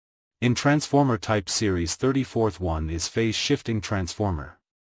In transformer type series 34th one is phase shifting transformer.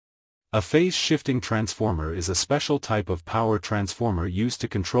 A phase shifting transformer is a special type of power transformer used to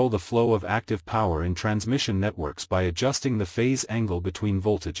control the flow of active power in transmission networks by adjusting the phase angle between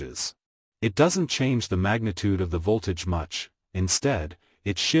voltages. It doesn't change the magnitude of the voltage much, instead,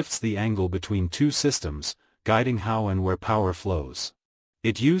 it shifts the angle between two systems, guiding how and where power flows.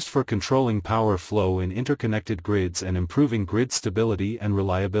 It used for controlling power flow in interconnected grids and improving grid stability and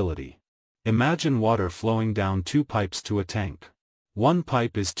reliability. Imagine water flowing down two pipes to a tank. One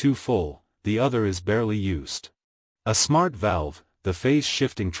pipe is too full, the other is barely used. A smart valve, the phase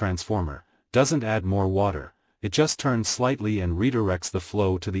shifting transformer, doesn't add more water, it just turns slightly and redirects the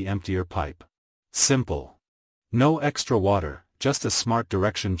flow to the emptier pipe. Simple. No extra water, just a smart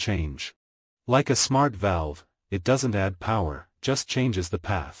direction change. Like a smart valve, it doesn't add power, just changes the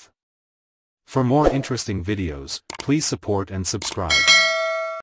path. For more interesting videos, please support and subscribe.